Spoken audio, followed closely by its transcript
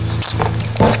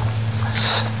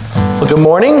Good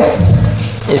morning.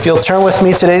 If you'll turn with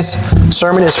me, today's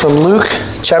sermon is from Luke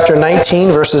chapter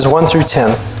 19, verses 1 through 10.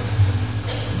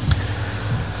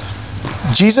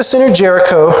 Jesus entered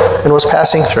Jericho and was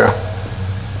passing through.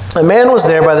 A man was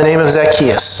there by the name of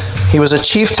Zacchaeus. He was a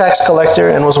chief tax collector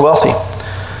and was wealthy.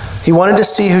 He wanted to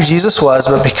see who Jesus was,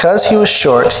 but because he was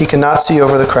short, he could not see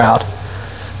over the crowd.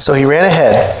 So he ran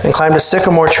ahead and climbed a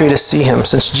sycamore tree to see him,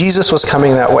 since Jesus was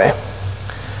coming that way.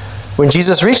 When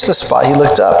Jesus reached the spot, he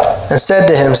looked up and said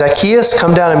to him, "Zacchaeus,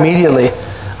 come down immediately.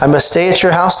 I must stay at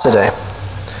your house today."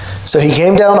 So he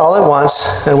came down all at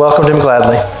once and welcomed him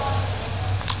gladly.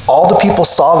 All the people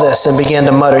saw this and began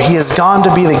to mutter, "He has gone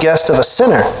to be the guest of a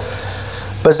sinner."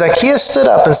 But Zacchaeus stood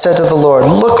up and said to the Lord,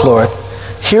 "Look, Lord,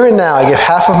 here and now I give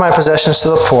half of my possessions to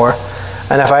the poor,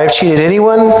 and if I have cheated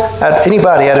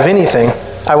anybody out of anything,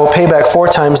 I will pay back 4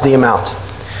 times the amount."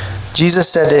 Jesus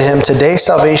said to him, "Today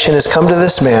salvation has come to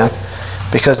this man,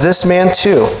 because this man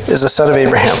too is a son of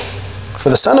Abraham. For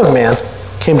the Son of Man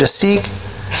came to seek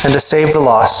and to save the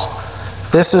lost."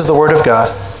 This is the word of God.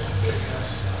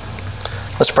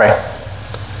 Let's pray.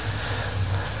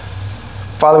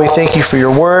 Father, we thank you for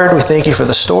your word. We thank you for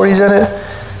the stories in it.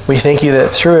 We thank you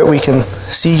that through it we can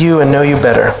see you and know you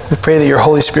better. We pray that your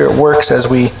Holy Spirit works as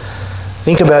we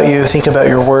think about you, think about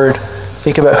your word,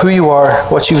 think about who you are,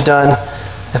 what you've done,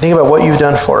 and think about what you've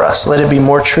done for us. Let it be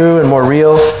more true and more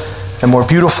real and more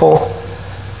beautiful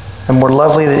and more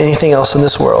lovely than anything else in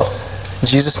this world. In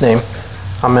Jesus' name,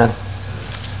 amen.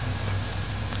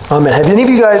 Amen. Have any of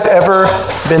you guys ever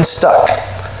been stuck?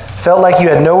 Felt like you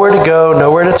had nowhere to go,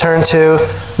 nowhere to turn to,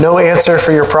 no answer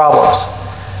for your problems?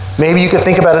 Maybe you could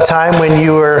think about a time when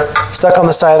you were stuck on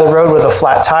the side of the road with a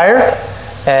flat tire,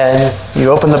 and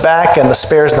you open the back and the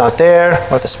spare's not there,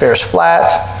 or the spare's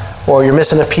flat, or you're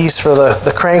missing a piece for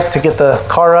the crank to get the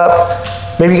car up.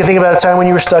 Maybe you can think about a time when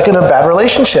you were stuck in a bad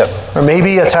relationship, or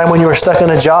maybe a time when you were stuck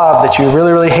in a job that you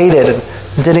really, really hated and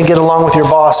didn't get along with your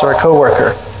boss or a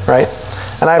coworker, right?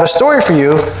 And I have a story for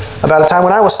you about a time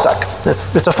when I was stuck.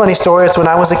 It's a funny story. It's when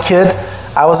I was a kid.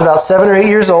 I was about 7 or 8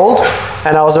 years old,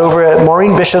 and I was over at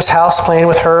Maureen Bishop's house playing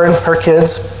with her and her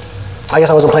kids. I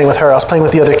guess I wasn't playing with her. I was playing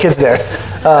with the other kids there.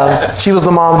 She was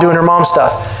the mom doing her mom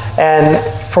stuff. And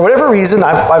for whatever reason,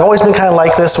 I've always been kind of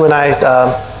like this when I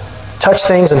touch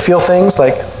things and feel things.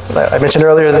 Like I mentioned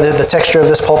earlier, the texture of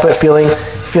this pulpit, feeling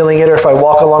it, or if I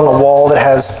walk along a wall that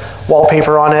has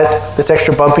wallpaper on it that's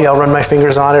extra bumpy, I'll run my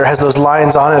fingers on it, or has those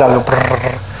lines on it, I'll go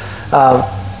brrr.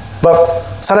 But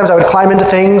sometimes I would climb into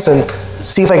things and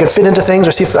see if I could fit into things,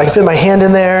 or see if I could fit my hand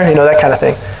in there, that kind of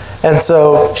thing. And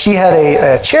so she had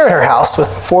a chair at her house with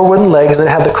 4 wooden legs, and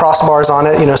it had the crossbars on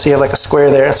it, so you have like a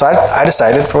square there. And so I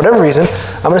decided, for whatever reason,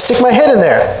 I'm going to stick my head in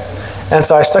there. And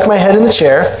so I stuck my head in the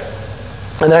chair,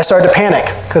 and then I started to panic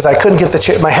because I couldn't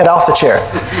get my head off the chair.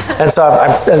 And so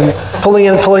I'm pulling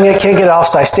it, can't get it off.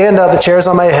 So I stand up, the chair's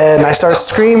on my head, and I start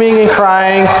screaming and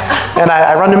crying. And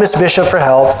I run to Miss Bishop for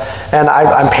help, and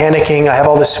I'm panicking. I have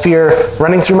all this fear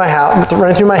running through my head.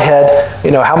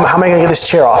 How am I going to get this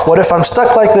chair off? What if I'm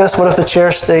stuck like this? What if the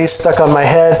chair stays stuck on my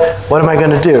head? What am I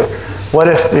going to do? What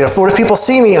if people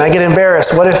see me and I get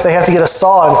embarrassed? What if they have to get a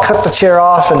saw and cut the chair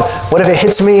off? And what if it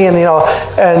hits me? And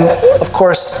of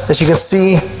course, as you can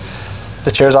see,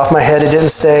 the chair's off my head. It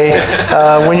didn't stay.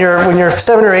 When you're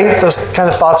 7 or 8, those kind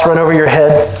of thoughts run over your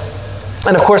head.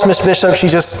 And of course, Miss Bishop, she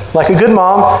just, like a good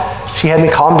mom, she had me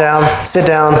calm down, sit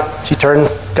down. She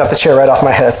got the chair right off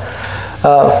my head.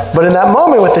 But in that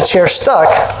moment with the chair stuck,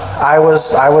 I was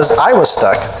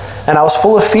stuck. And I was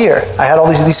full of fear. I had all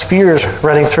these fears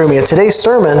running through me. And today's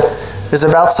sermon is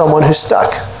about someone who's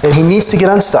stuck. And he needs to get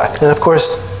unstuck. And of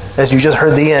course, as you just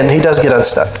heard the end, he does get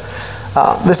unstuck.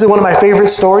 This is one of my favorite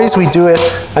stories.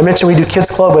 I mentioned we do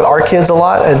Kids Club with our kids a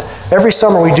lot. And every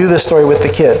summer we do this story with the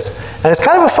kids. And it's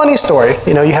kind of a funny story.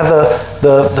 You have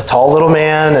the tall little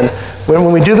man. And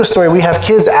when we do the story, we have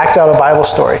kids act out a Bible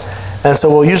story. And so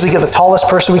we'll usually get the tallest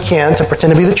person we can to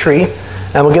pretend to be the tree.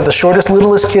 And we'll get the shortest,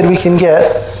 littlest kid we can get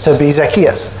to be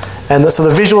Zacchaeus. And so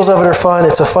the visuals of it are fun.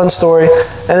 It's a fun story.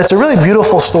 And it's a really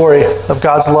beautiful story of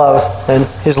God's love and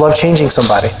his love changing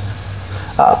somebody.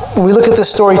 When we look at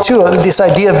this story too, this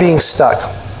idea of being stuck.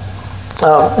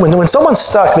 When someone's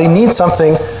stuck, they need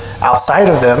something outside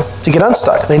of them to get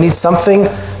unstuck. They need something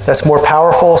that's more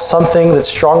powerful, something that's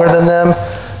stronger than them,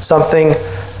 something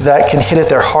that can hit at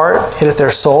their heart, hit at their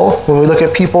soul. When we look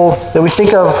at people that we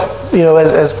think of,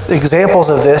 as examples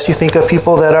of this, you think of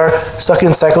people that are stuck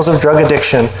in cycles of drug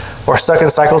addiction, or stuck in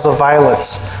cycles of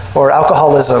violence, or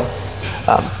alcoholism.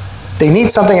 They need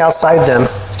something outside them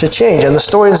to change. And the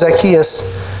story of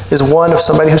Zacchaeus is one of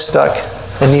somebody who's stuck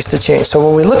and needs to change. So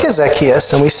when we look at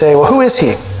Zacchaeus and we say, well, who is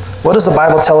he? What does the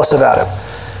Bible tell us about him?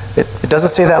 It doesn't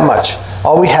say that much.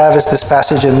 All we have is this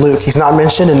passage in Luke. He's not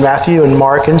mentioned in Matthew and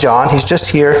Mark and John. He's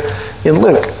just here in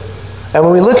Luke. And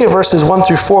when we look at verses 1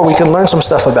 through 4, we can learn some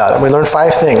stuff about him. We learn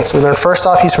 5 things. We learn first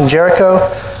off, he's from Jericho.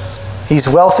 He's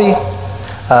wealthy.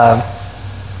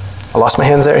 I lost my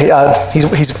hands there.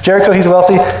 He's Jericho, he's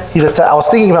wealthy. I was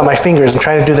thinking about my fingers and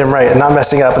trying to do them right and not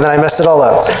messing up, and then I messed it all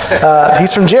up.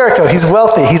 He's from Jericho, he's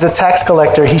wealthy, he's a tax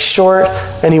collector, he's short,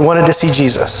 and he wanted to see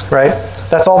Jesus, right?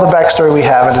 That's all the backstory we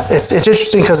have. And it's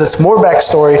interesting because it's more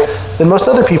backstory than most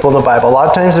other people in the Bible. A lot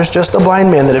of times there's just a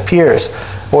blind man that appears,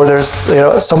 or there's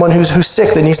someone who's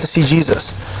sick that needs to see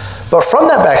Jesus. But from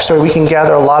that backstory, we can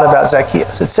gather a lot about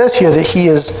Zacchaeus. It says here that he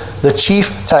is the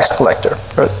chief tax collector,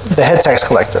 or the head tax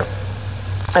collector.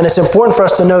 And it's important for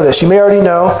us to know this. You may already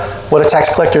know what a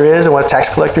tax collector is and what a tax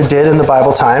collector did in the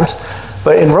Bible times.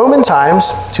 But in Roman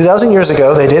times, 2,000 years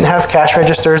ago, they didn't have cash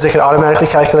registers that could automatically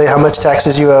calculate how much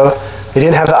taxes you owe. They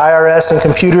didn't have the IRS and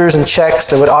computers and checks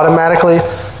that would automatically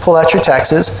pull out your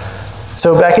taxes.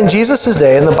 So back in Jesus'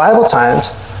 day, in the Bible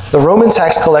times, the Roman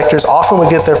tax collectors often would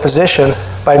get their position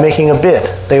by making a bid.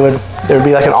 There would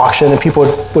be like an auction, and people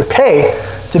would pay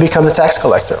to become the tax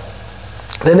collector.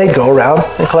 Then they'd go around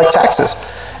and collect taxes.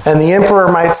 And the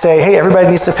emperor might say, hey, everybody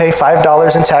needs to pay $5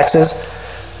 in taxes.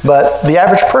 But the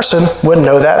average person wouldn't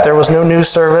know that. There was no news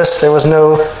service. There was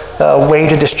no way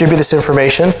to distribute this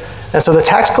information. And so the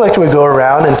tax collector would go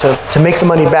around, and to make the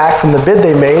money back from the bid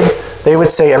they made, they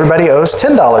would say everybody owes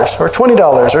 $10 or $20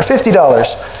 or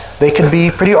 $50. They could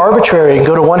be pretty arbitrary and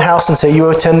go to one house and say you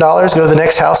owe $10, go to the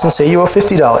next house and say you owe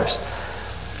 $50.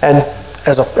 And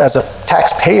as a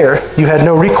taxpayer, you had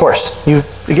no recourse. You,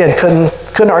 again,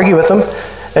 couldn't argue with them.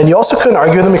 And you also couldn't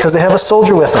argue with them because they have a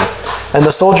soldier with them. And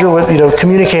the soldier would,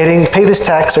 communicating, pay this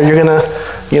tax or you're going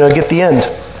to, get the end.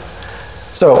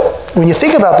 So when you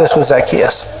think about this with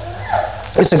Zacchaeus,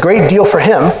 it's a great deal for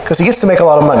him because he gets to make a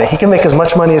lot of money. He can make as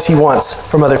much money as he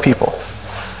wants from other people.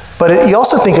 But you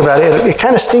also think about it, it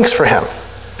kind of stinks for him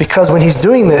because when he's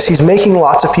doing this, he's making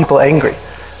lots of people angry.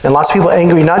 And lots of people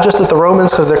angry not just at the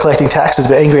Romans because they're collecting taxes,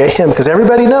 but angry at him because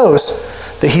everybody knows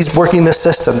that he's working this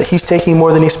system, that he's taking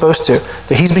more than he's supposed to,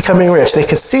 that he's becoming rich. They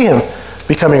could see him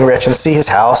becoming rich and see his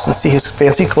house and see his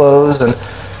fancy clothes, and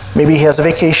maybe he has a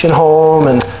vacation home,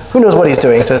 and who knows what he's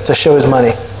doing to show his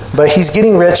money. But he's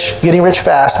getting rich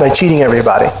fast by cheating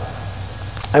everybody.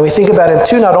 And we think about him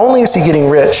too, not only is he getting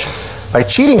rich by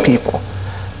cheating people,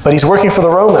 but he's working for the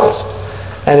Romans.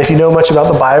 And if you know much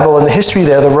about the Bible and the history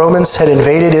there, the Romans had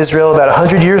invaded Israel about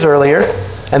 100 years earlier,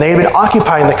 and they had been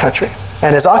occupying the country.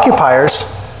 And as occupiers,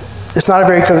 it's not a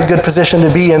very good position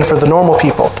to be in for the normal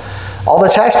people. All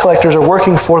the tax collectors are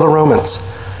working for the Romans.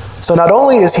 So not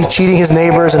only is he cheating his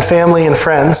neighbors and family and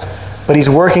friends, but he's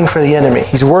working for the enemy.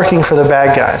 He's working for the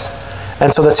bad guys.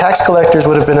 And so the tax collectors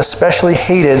would have been especially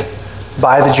hated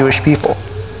by the Jewish people.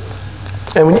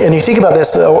 And you think about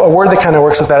this, a word that kind of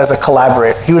works with that is a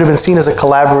collaborator. He would have been seen as a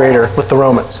collaborator with the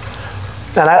Romans.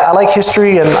 And I like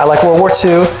history and I like World War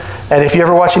II. And if you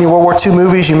ever watch any World War II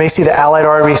movies, you may see the Allied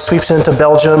army sweeps into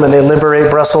Belgium and they liberate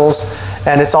Brussels.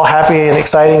 And it's all happy and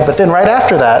exciting. But then right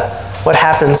after that, what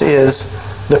happens is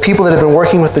the people that have been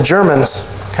working with the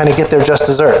Germans kind of get their just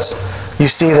desserts. You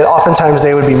see that oftentimes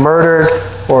they would be murdered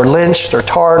or lynched or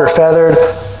tarred or feathered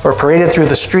or paraded through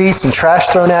the streets and trash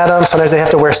thrown at them. Sometimes they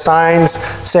have to wear signs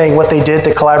saying what they did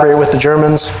to collaborate with the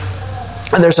Germans.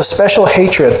 And there's a special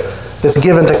hatred that's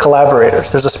given to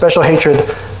collaborators. There's a special hatred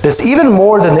that's even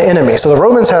more than the enemy. So the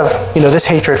Romans have, this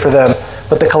hatred for them,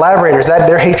 but the collaborators,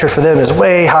 their hatred for them is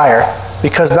way higher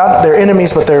because not they're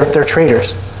enemies, but they're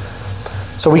traitors.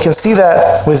 So we can see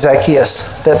that with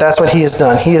Zacchaeus, that's what he has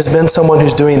done. He has been someone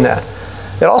who's doing that.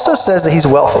 It also says that he's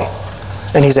wealthy.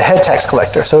 And he's a head tax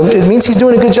collector. So it means he's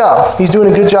doing a good job. He's doing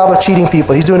a good job of cheating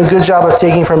people. He's doing a good job of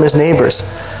taking from his neighbors.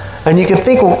 And you can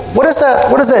think, well, what does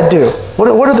that do? What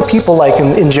are the people like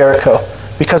in Jericho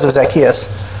because of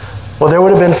Zacchaeus? Well, there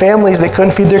would have been families that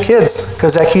couldn't feed their kids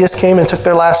because Zacchaeus came and took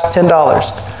their last $10.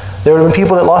 There would have been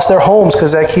people that lost their homes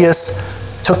because Zacchaeus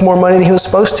took more money than he was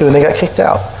supposed to and they got kicked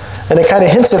out. And it kind of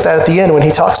hints at that at the end when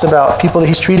he talks about people that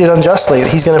he's treated unjustly,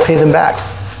 that he's going to pay them back.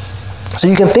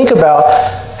 So you can think about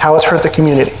how it's hurt the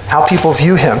community, how people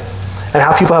view him, and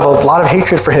how people have a lot of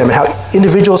hatred for him, and how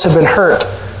individuals have been hurt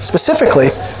specifically,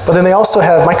 but then they also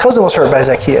have, my cousin was hurt by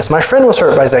Zacchaeus, my friend was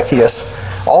hurt by Zacchaeus.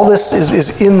 All this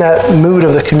is in that mood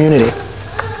of the community.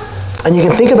 And you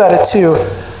can think about it too,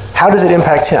 how does it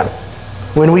impact him?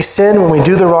 When we sin, when we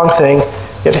do the wrong thing,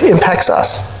 it impacts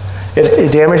us.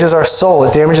 It damages our soul,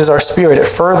 it damages our spirit, it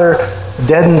further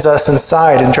deadens us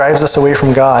inside and drives us away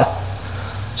from God.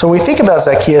 So when we think about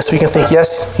Zacchaeus, we can think,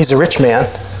 yes, he's a rich man,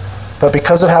 but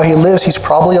because of how he lives, he's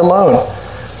probably alone.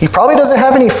 He probably doesn't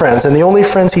have any friends, and the only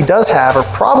friends he does have are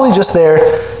probably just there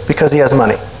because he has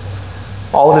money.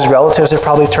 All of his relatives have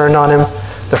probably turned on him.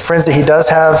 The friends that he does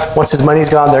have, once his money's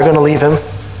gone, they're going to leave him.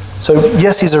 So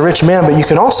yes, he's a rich man, but you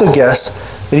can also guess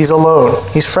that he's alone.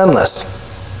 He's friendless.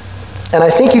 And I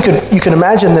think you can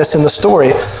imagine this in the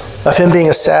story of him being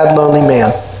a sad, lonely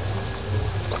man.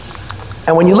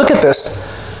 And when you look at this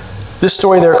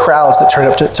story, there are crowds that turn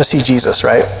up to see Jesus,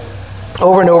 right?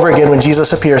 Over and over again, when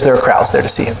Jesus appears, there are crowds there to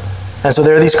see him. And so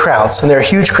there are these crowds, and there are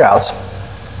huge crowds.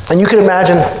 And you can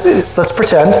imagine, let's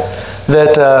pretend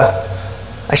that,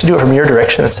 I should do it from your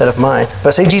direction instead of mine.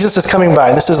 But say Jesus is coming by,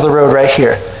 and this is the road right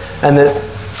here. And that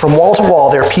from wall to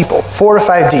wall, there are people, 4 to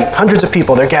 5 deep, hundreds of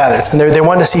people, they're gathered, and they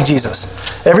want to see Jesus.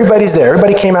 Everybody's there,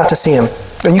 everybody came out to see him.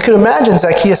 And you can imagine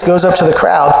Zacchaeus goes up to the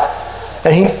crowd,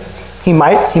 and he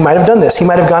might have done this. He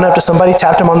might have gone up to somebody,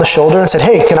 tapped him on the shoulder, and said,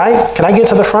 "Hey, can I get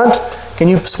to the front? Can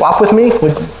you swap with me?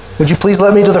 Would you please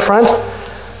let me to the front?"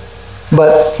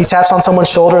 But he taps on someone's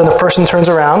shoulder, and the person turns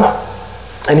around,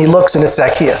 and he looks, and it's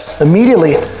Zacchaeus.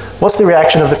 Immediately, what's the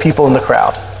reaction of the people in the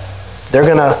crowd? They're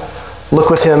going to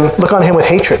look on him with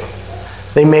hatred.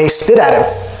 They may spit at him.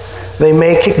 They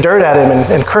may kick dirt at him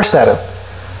and curse at him.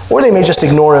 Or they may just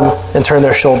ignore him and turn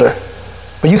their shoulder.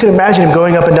 But you can imagine him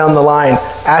going up and down the line,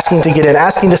 asking to get in,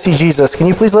 asking to see Jesus. "Can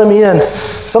you please let me in?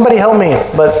 Somebody help me."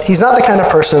 But he's not the kind of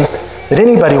person that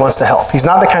anybody wants to help. He's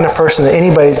not the kind of person that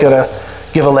anybody's going to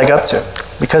give a leg up to,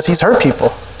 because he's hurt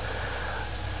people.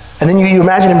 And then you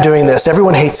imagine him doing this.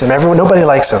 Everyone hates him. Nobody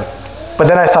likes him. But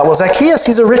then I thought, well, Zacchaeus,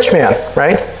 he's a rich man,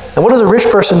 right? And what does a rich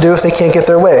person do if they can't get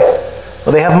their way?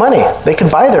 Well, they have money. They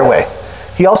could buy their way.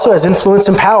 He also has influence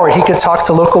and power. He could talk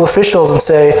to local officials and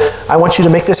say, "I want you to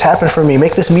make this happen for me.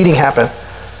 Make this meeting happen."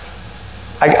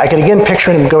 I could again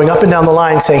picture him going up and down the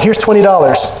line saying, "Here's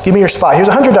 $20. Give me your spot. Here's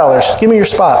 $100. Give me your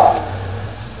spot."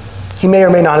 He may or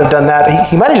may not have done that.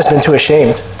 He might have just been too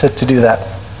ashamed to do that.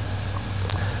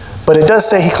 But it does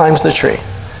say he climbs the tree.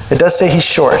 It does say he's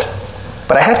short.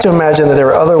 But I have to imagine that there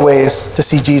were other ways to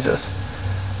see Jesus.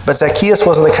 But Zacchaeus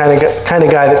wasn't the kind of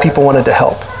guy that people wanted to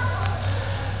help.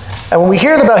 And when we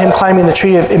hear about him climbing the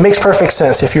tree, it makes perfect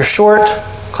sense. If you're short,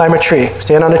 climb a tree.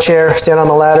 Stand on a chair, stand on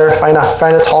a ladder, find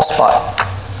a tall spot.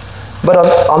 But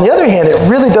on the other hand, it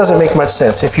really doesn't make much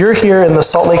sense. If you're here in the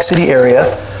Salt Lake City area,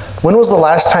 when was the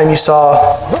last time you saw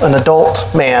an adult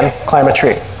man climb a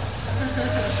tree?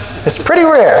 It's pretty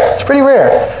rare. It's pretty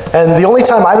rare. And the only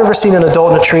time I've ever seen an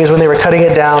adult in a tree is when they were cutting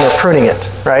it down or pruning it,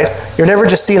 right? You're never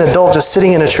just seeing an adult just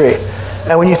sitting in a tree.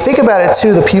 And when you think about it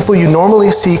too, the people you normally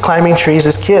see climbing trees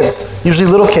is kids, usually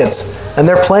little kids. And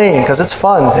they're playing because it's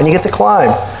fun and you get to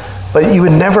climb. But you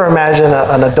would never imagine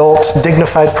an adult,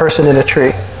 dignified person in a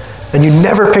tree. And you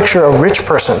never picture a rich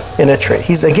person in a tree.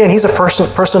 He's a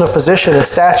person of position and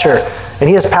stature, and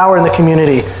he has power in the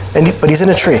community, but he's in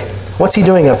a tree. What's he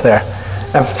doing up there?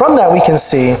 And from that we can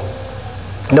see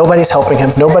nobody's helping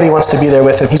him. Nobody wants to be there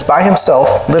with him. He's by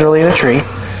himself, literally in a tree.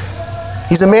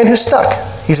 He's a man who's stuck.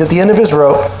 He's at the end of his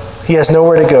rope. He has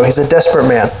nowhere to go. He's a desperate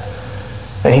man,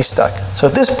 and he's stuck. So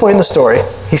at this point in the story,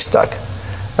 he's stuck.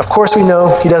 Of course we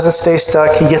know he doesn't stay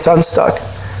stuck. He gets unstuck,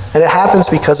 and it happens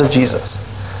because of Jesus.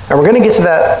 And we're going to get to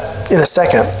that in a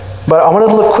second. But I wanted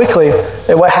to look quickly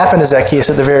at what happened to Zacchaeus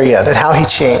at the very end and how he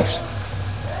changed.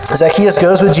 Zacchaeus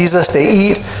goes with Jesus, they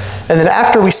eat, and then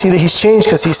after we see that he's changed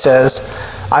because he says,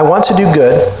 "I want to do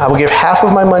good. I will give half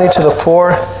of my money to the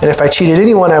poor, and if I cheated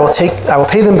anyone, I will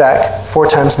pay them back 4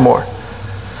 times more."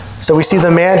 So we see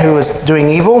the man who was doing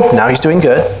evil, now he's doing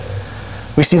good.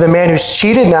 We see the man who's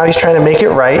cheated, now he's trying to make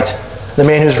it right. The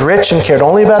man who's rich and cared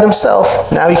only about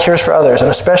himself, now he cares for others, and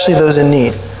especially those in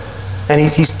need. And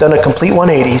he's done a complete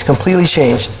 180. He's completely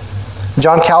changed.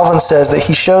 John Calvin says that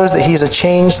he shows that he has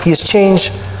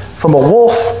changed from a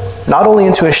wolf, not only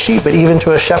into a sheep, but even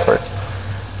to a shepherd.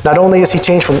 Not only has he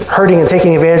changed from hurting and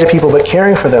taking advantage of people, but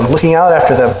caring for them, looking out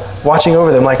after them, watching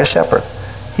over them like a shepherd.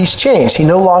 He's changed. He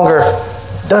no longer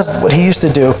does what he used to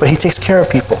do, but he takes care of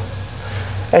people.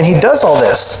 And he does all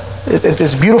this.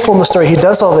 It's beautiful in the story. He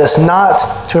does all this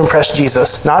not to impress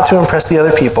Jesus, not to impress the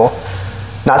other people,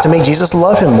 not to make Jesus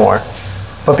love him more,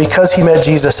 but because he met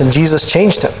Jesus and Jesus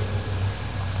changed him.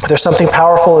 There's something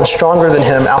powerful and stronger than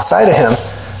him outside of him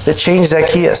that changed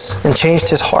Zacchaeus and changed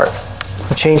his heart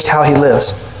and changed how he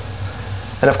lives.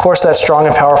 And of course, that strong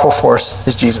and powerful force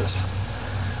is Jesus.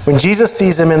 When Jesus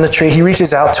sees him in the tree, he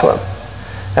reaches out to him.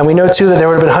 And we know too that there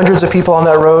would have been hundreds of people on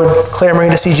that road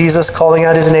clamoring to see Jesus, calling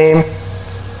out his name.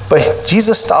 But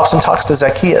Jesus stops and talks to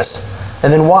Zacchaeus.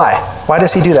 And then why? Why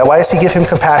does he do that? Why does he give him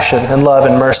compassion and love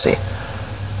and mercy?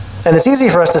 And it's easy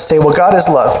for us to say, well, God is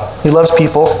love. He loves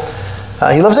people.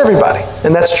 He loves everybody,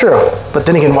 and that's true. But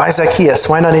then again, why Zacchaeus?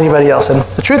 Why not anybody else? And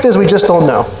the truth is, we just don't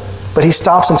know. But he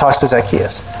stops and talks to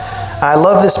Zacchaeus. And I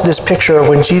love this picture of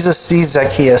when Jesus sees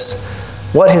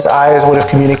Zacchaeus, what his eyes would have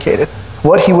communicated,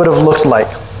 what he would have looked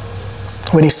like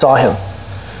when he saw him.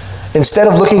 Instead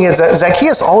of looking at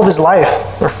Zacchaeus, all of his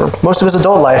life, or for most of his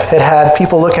adult life, had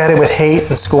people look at him with hate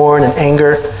and scorn and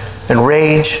anger and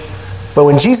rage. But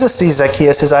when Jesus sees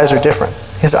Zacchaeus, his eyes are different.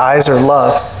 His eyes are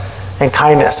love and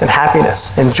kindness and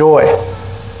happiness and joy.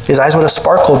 His eyes would have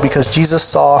sparkled because Jesus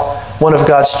saw one of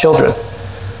God's children.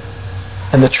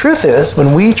 And the truth is,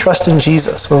 when we trust in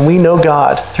Jesus, when we know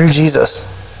God through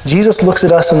Jesus, Jesus looks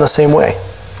at us in the same way.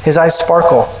 His eyes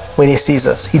sparkle when he sees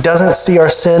us. He doesn't see our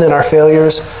sin and our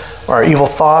failures, or our evil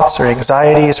thoughts, or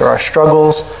anxieties, or our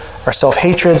struggles, our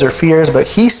self-hatreds, or fears, but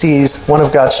he sees one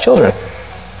of God's children.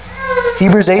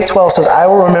 Hebrews 8:12 says, I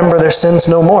will remember their sins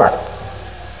no more.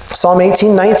 Psalm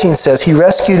 18:19 says, he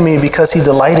rescued me because he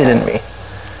delighted in me.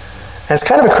 And it's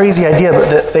kind of a crazy idea, but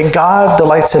that God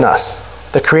delights in us.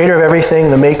 The creator of everything,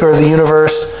 the maker of the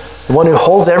universe, the one who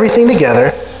holds everything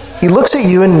together, he looks at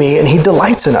you and me and he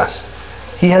delights in us.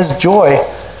 He has joy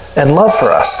and love for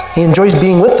us. He enjoys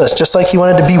being with us, just like he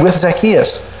wanted to be with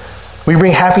Zacchaeus. We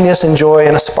bring happiness and joy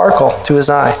and a sparkle to his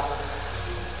eye.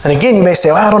 And again, you may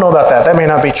say, well, I don't know about that. That may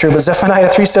not be true. But Zephaniah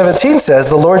 3:17 says,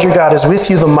 the Lord your God is with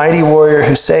you, the mighty warrior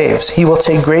who saves. He will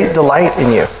take great delight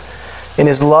in you. In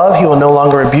his love, he will no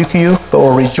longer rebuke you, but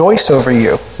will rejoice over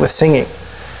you with singing.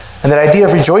 And that idea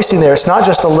of rejoicing there, it's not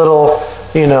just a little,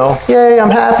 yay,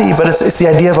 I'm happy, but it's the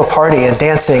idea of a party and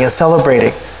dancing and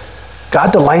celebrating.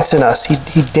 God delights in us.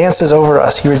 He dances over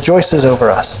us. He rejoices over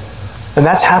us. And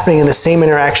that's happening in the same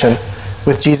interaction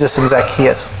with Jesus and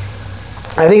Zacchaeus.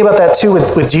 And I think about that too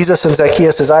with Jesus and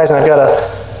Zacchaeus' eyes, and I've got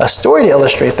a story to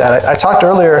illustrate that. I talked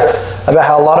earlier about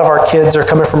how a lot of our kids are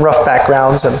coming from rough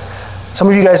backgrounds, and some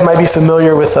of you guys might be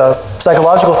familiar with a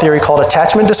psychological theory called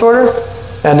attachment disorder.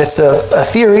 And it's a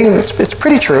theory, and it's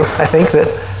pretty true, I think, that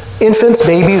infants,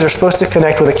 babies, are supposed to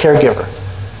connect with a caregiver.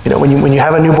 When you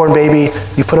have a newborn baby,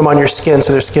 you put them on your skin,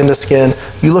 so they're skin to skin.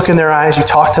 You look in their eyes, you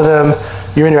talk to them,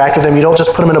 you interact with them. You don't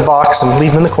just put them in a box and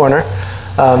leave them in the corner.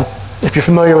 If you're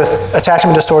familiar with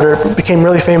attachment disorder, it became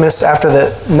really famous after the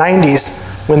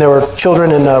 90s when there were children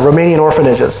in Romanian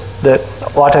orphanages that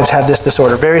a lot of times had this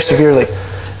disorder very severely.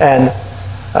 And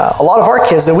a lot of our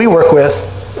kids that we work with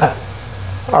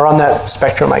are on that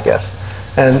spectrum, I guess.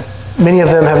 And many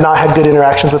of them have not had good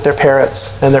interactions with their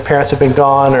parents, and their parents have been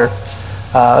gone or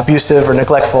abusive or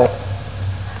neglectful.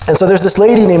 And so there's this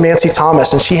lady named Nancy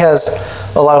Thomas, and she has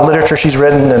a lot of literature she's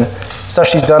written and stuff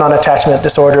she's done on attachment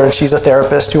disorder, and she's a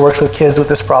therapist who works with kids with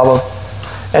this problem.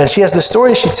 And she has this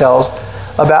story she tells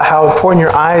about how important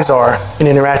your eyes are in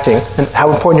interacting and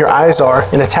how important your eyes are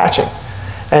in attaching.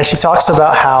 And she talks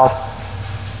about how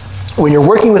when you're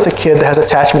working with a kid that has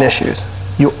attachment issues,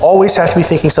 you always have to be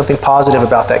thinking something positive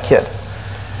about that kid.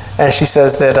 And she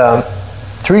says that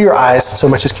through your eyes, so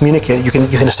much is communicated. You can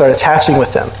start attaching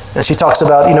with them. And she talks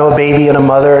about a baby and a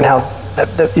mother and how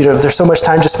there's so much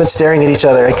time just spent staring at each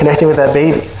other and connecting with that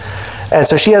baby. And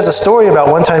so she has a story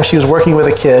about one time she was working with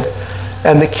a kid,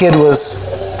 and the kid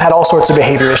had all sorts of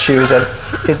behavior issues, and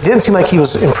it didn't seem like he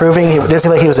was improving. It didn't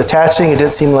seem like he was attaching.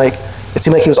 It seemed like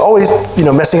he was always,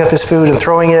 messing up his food and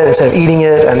throwing it instead of eating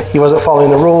it, and he wasn't following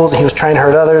the rules, and he was trying to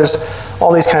hurt others,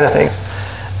 all these kind of things.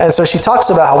 And so she talks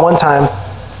about how one time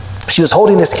she was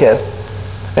holding this kid,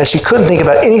 and she couldn't think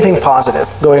about anything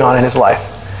positive going on in his life.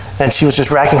 And she was just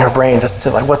racking her brain to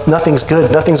nothing's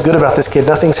good about this kid,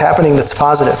 nothing's happening that's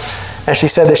positive. And she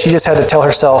said that she just had to tell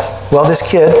herself, well, this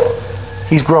kid,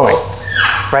 he's growing.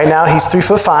 Right now he's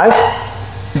 3'5",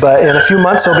 but in a few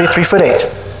months he'll be 3'8".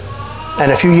 And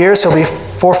in a few years, he'll be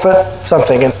 4 foot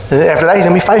something. And after that, he's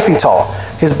going to be 5 feet tall.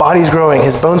 His body's growing.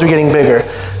 His bones are getting bigger.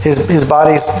 His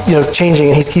body's changing,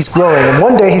 and he's growing. And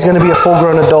one day, he's going to be a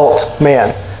full-grown adult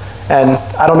man. And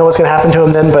I don't know what's going to happen to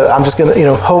him then, but I'm just going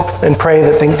to hope and pray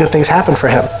that good things happen for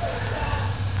him.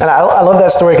 And I love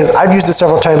that story because I've used it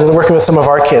several times in working with some of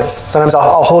our kids. Sometimes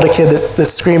I'll hold a kid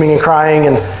that's screaming and crying,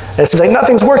 and it seems like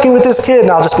nothing's working with this kid.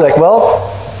 And I'll just be like, well,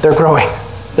 they're growing.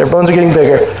 Their bones are getting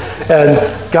bigger. And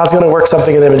God's going to work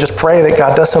something in them, and just pray that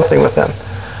God does something with them.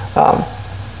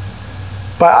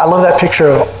 But I love that picture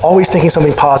of always thinking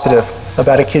something positive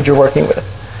about a kid you're working with.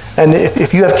 And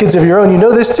if you have kids of your own, you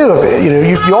know this too.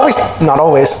 You always, not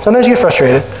always, sometimes you get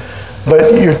frustrated,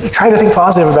 but you're trying to think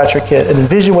positive about your kid and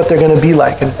envision what they're going to be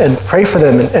like and pray for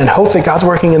them and hope that God's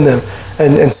working in them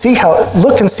and see how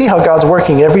God's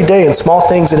working every day in small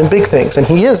things and in big things. And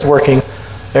he is working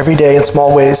every day in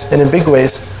small ways and in big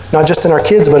ways, not just in our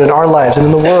kids, but in our lives and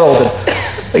in the world. And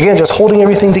again, just holding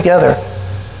everything together.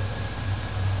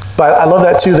 But I love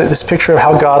that too, that this picture of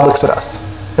how God looks at us.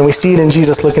 And we see it in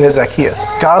Jesus looking at Zacchaeus.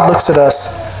 God looks at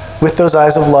us with those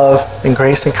eyes of love and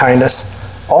grace and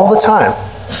kindness all the time,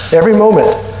 every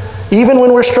moment. Even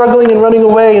when we're struggling and running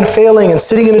away and failing and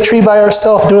sitting in a tree by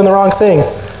ourselves doing the wrong thing.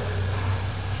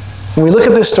 When we look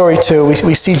at this story too, we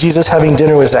see Jesus having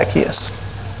dinner with Zacchaeus.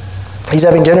 He's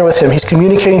having dinner with him. He's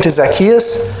communicating to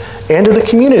Zacchaeus and to the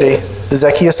community that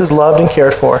Zacchaeus is loved and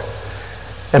cared for.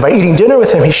 And by eating dinner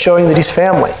with him, he's showing that he's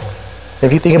family.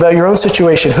 If you think about your own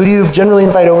situation, who do you generally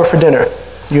invite over for dinner?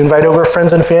 You invite over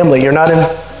friends and family. You're not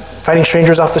inviting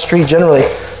strangers off the street generally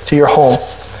to your home.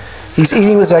 He's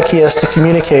eating with Zacchaeus to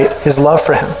communicate his love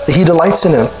for him, that he delights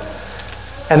in him.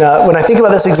 And when I think about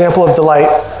this example of delight,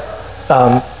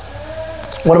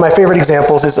 one of my favorite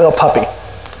examples is a puppy.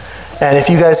 And if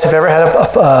you guys have ever had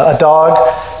a dog,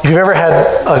 if you've ever had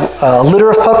a litter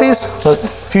of puppies, a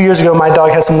few years ago my dog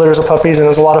had some litters of puppies and it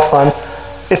was a lot of fun.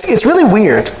 It's really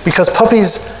weird because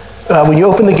puppies, when you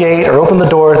open the gate or open the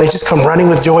door, they just come running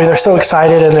with joy. They're so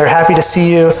excited and they're happy to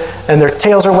see you and their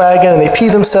tails are wagging and they pee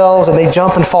themselves and they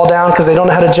jump and fall down because they don't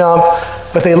know how to jump,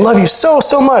 but they love you so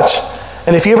much.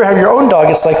 And if you ever have your own dog,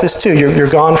 it's like this too. You're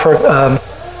gone for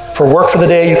work for the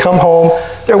day, you come home,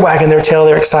 they're wagging their tail,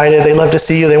 they're excited, they love to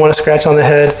see you, they want to scratch on the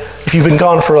head. If you've been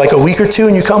gone for like a week or two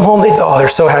and you come home, they're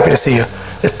so happy to see you.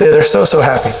 They're so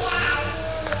happy.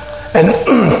 And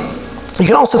you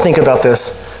can also think about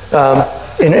this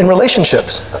in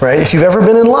relationships, right? If you've ever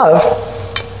been in love,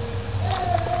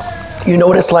 you know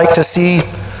what it's like to see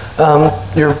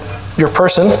your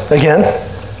person again,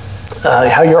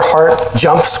 how your heart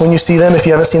jumps when you see them if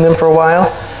you haven't seen them for a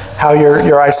while, how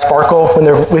your eyes sparkle when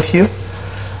they're with you.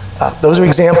 Those are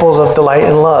examples of delight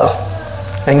and love.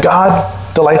 And God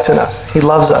delights in us. He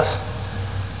loves us.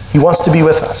 He wants to be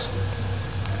with us.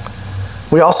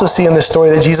 We also see in this story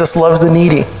that Jesus loves the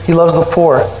needy. He loves the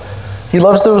poor. He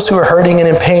loves those who are hurting and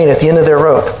in pain at the end of their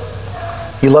rope.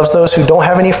 He loves those who don't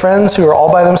have any friends, who are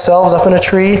all by themselves up in a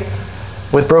tree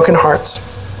with broken hearts.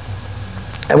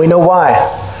 And we know why.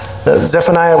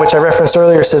 Zephaniah, which I referenced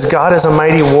earlier, says, God is a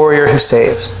mighty warrior who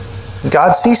saves.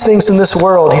 God sees things in this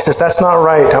world. He says, that's not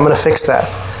right. I'm going to fix that.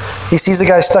 He sees a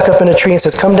guy stuck up in a tree and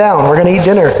says, come down. We're going to eat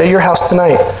dinner at your house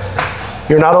tonight.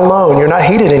 You're not alone. You're not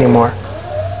hated anymore.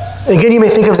 Again, you may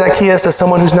think of Zacchaeus as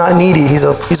someone who's not needy. He's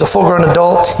a full-grown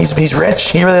adult. He's rich.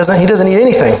 He doesn't need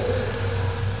anything.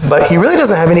 But he really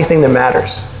doesn't have anything that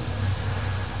matters.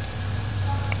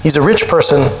 He's a rich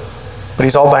person, but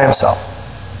he's all by himself.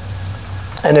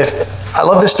 And I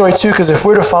love this story too, because if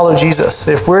we're to follow Jesus,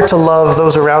 if we're to love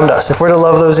those around us, if we're to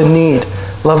love those in need,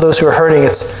 love those who are hurting,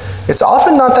 it's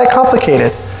often not that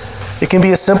complicated. It can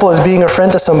be as simple as being a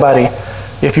friend to somebody.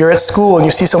 If you're at school and you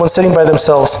see someone sitting by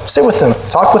themselves, sit with them,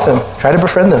 talk with them, try to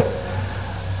befriend them.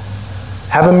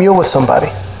 Have a meal with somebody.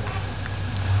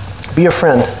 Be a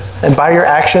friend. And by your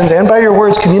actions and by your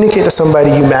words, communicate to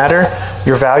somebody you matter,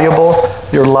 you're valuable,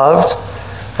 you're loved.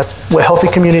 That's what healthy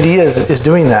community is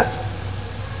doing that.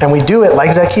 And we do it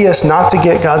like Zacchaeus, not to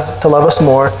get God to love us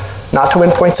more, not to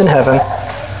win points in heaven,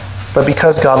 but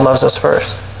because God loves us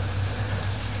first.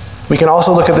 We can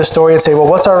also look at this story and say, well,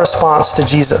 what's our response to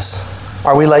Jesus?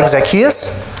 Are we like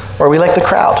Zacchaeus, or are we like the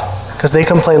crowd? Because they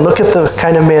complain, look at the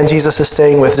kind of man Jesus is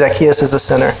staying with. Zacchaeus is a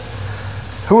sinner.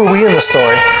 Who are we in the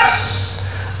story?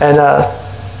 And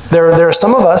there are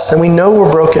some of us, and we know we're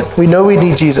broken. We know we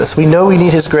need Jesus. We know we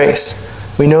need his grace.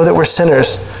 We know that we're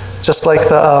sinners, just like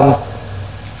the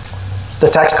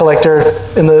tax collector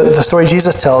in the story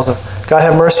Jesus tells of, God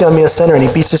have mercy on me, a sinner, and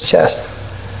he beats his chest.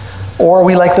 Or are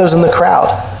we like those in the crowd?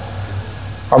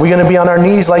 Are we going to be on our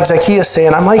knees like Zacchaeus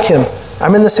saying, I'm like him.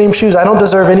 I'm in the same shoes. I don't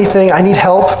deserve anything. I need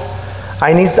help.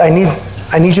 I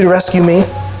need you to rescue me.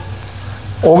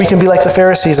 Or we can be like the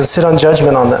Pharisees and sit on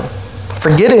judgment on them,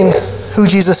 forgetting who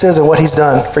Jesus is and what he's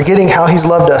done, forgetting how he's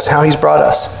loved us, how he's brought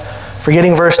us,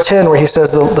 forgetting verse 10 where he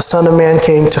says the Son of Man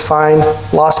came to find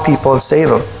lost people and save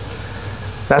them.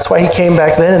 That's why he came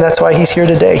back then, and that's why he's here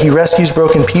today. He rescues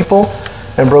broken people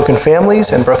and broken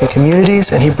families and broken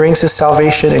communities, and he brings his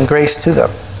salvation and grace to them.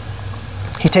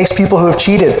 He takes people who have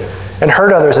cheated and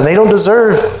hurt others, and they don't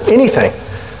deserve anything.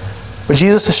 But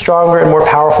Jesus is stronger and more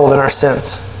powerful than our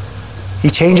sins. He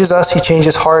changes us, he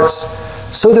changes hearts,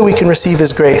 so that we can receive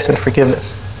his grace and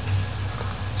forgiveness.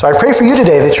 So I pray for you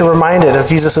today that you're reminded of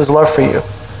Jesus' love for you,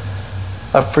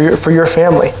 for your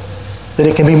family, that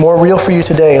it can be more real for you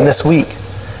today and this week.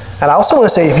 And I also want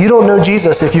to say, if you don't know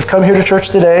Jesus, if you've come here to church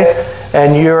today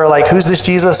and you're like, who's this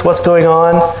Jesus? What's going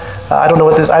on? I don't know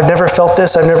what this, I've never felt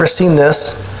this, I've never seen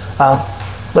this.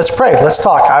 Let's pray, let's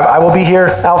talk. I will be here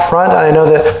out front, and I know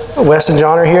that Wes and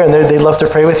John are here, and they'd love to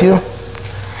pray with you.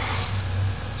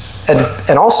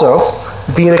 And also,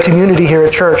 be in a community here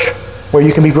at church where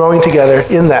you can be growing together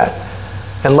in that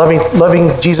and loving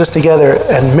Jesus together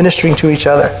and ministering to each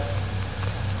other.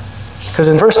 Because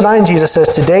in verse 9, Jesus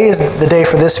says, today is the day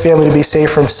for this family to be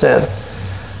saved from sin.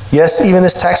 Yes, even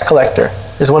this tax collector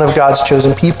is one of God's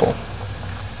chosen people.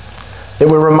 That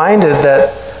we're reminded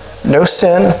that no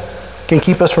sin can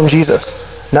keep us from Jesus.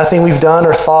 Nothing we've done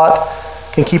or thought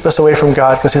can keep us away from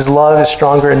God, because his love is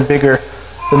stronger and bigger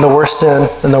than the worst sin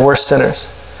and the worst sinners.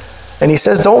 And he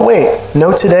says, don't wait.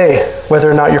 Know today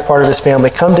whether or not you're part of his family.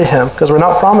 Come to him, because we're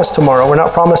not promised tomorrow. We're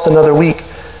not promised another week.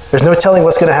 There's no telling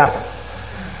what's going to happen.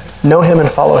 Know him and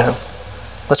follow him.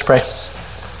 Let's pray.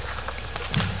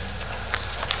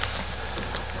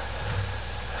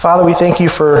 Father, we thank you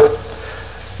for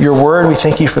your word. We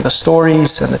thank you for the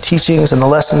stories and the teachings and the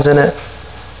lessons in it.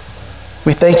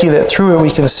 We thank you that through it we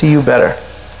can see you better,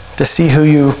 to see who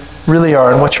you really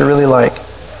are and what you're really like.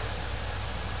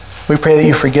 We pray that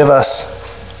you forgive us.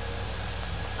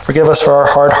 Forgive us for our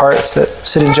hard hearts that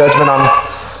sit in judgment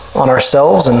on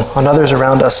ourselves and on others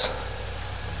around us.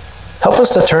 Help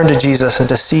us to turn to Jesus and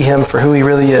to see him for who he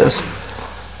really is,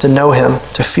 to know him,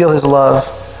 to feel his love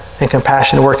and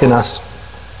compassion work in us.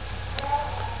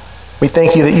 We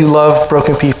thank you that you love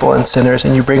broken people and sinners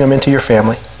and you bring them into your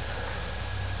family.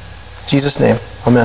 In Jesus' name.